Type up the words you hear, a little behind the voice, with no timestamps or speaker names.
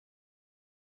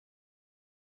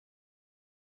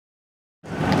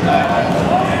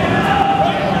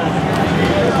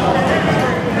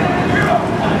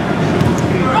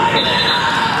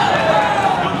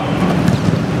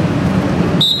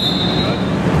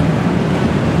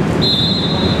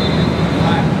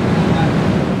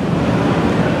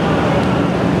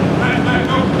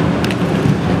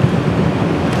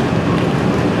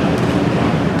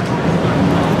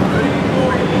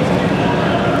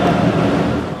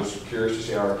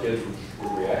see how our kids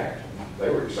would react. They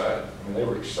were excited. I mean, they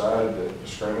were excited to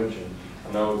scrimmage, and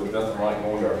I know there's nothing like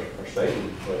going to our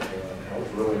stadium, but I was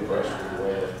really impressed with the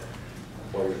way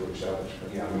the players were excited.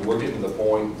 Yeah, I mean, we're getting to the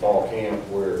point in fall camp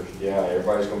where, yeah,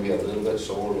 everybody's going to be a little bit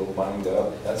sore, a little banged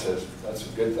up. That's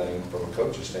a good thing from a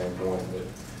coach's standpoint, that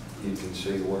you can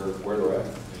see where they're at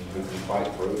and who can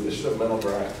fight through. This is a mental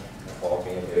drive. Fall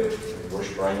camp is. We're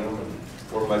straining them and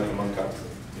we're making them uncomfortable.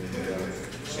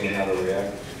 Seeing how they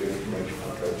react is good information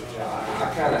from coaches.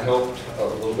 I kind of helped a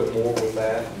little bit more with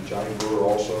that, and Johnny Brewer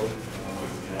also,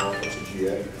 it's a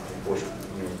GA. Of course,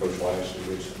 Coach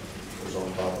Lashley was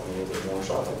on top of it a little bit more,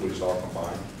 so I think we just all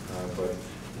combined. But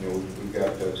we've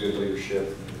got good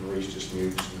leadership. Reese just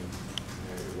mutes, and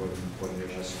when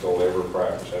that's the goal every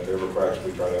practice. After every practice,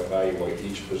 we try to evaluate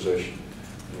each position.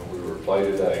 We were to play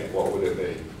today. What would it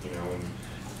be?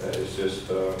 And it's just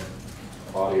a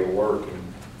body of work.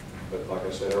 But like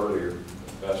I said earlier,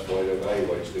 the best way to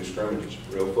evaluate is through scrimmages.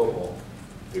 Real football,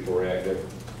 people react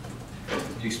differently.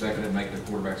 Do you expect them to make the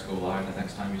quarterbacks go live the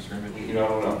next time you scrimmage? I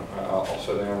don't know. I'll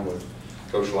sit down with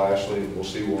Coach Lashley and we'll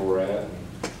see where we're at.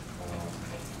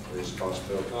 There's a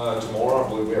possibility. Tomorrow, I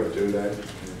believe we have a 2-day,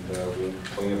 and we'll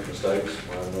clean up mistakes.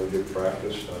 No good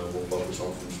practice. We'll focus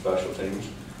on some special teams.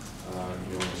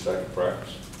 In the second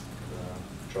practice.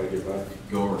 Try to get back.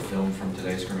 Go over film from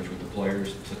today's scrimmage with the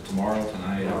players tomorrow,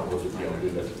 tonight? No, we'll do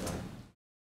that tonight.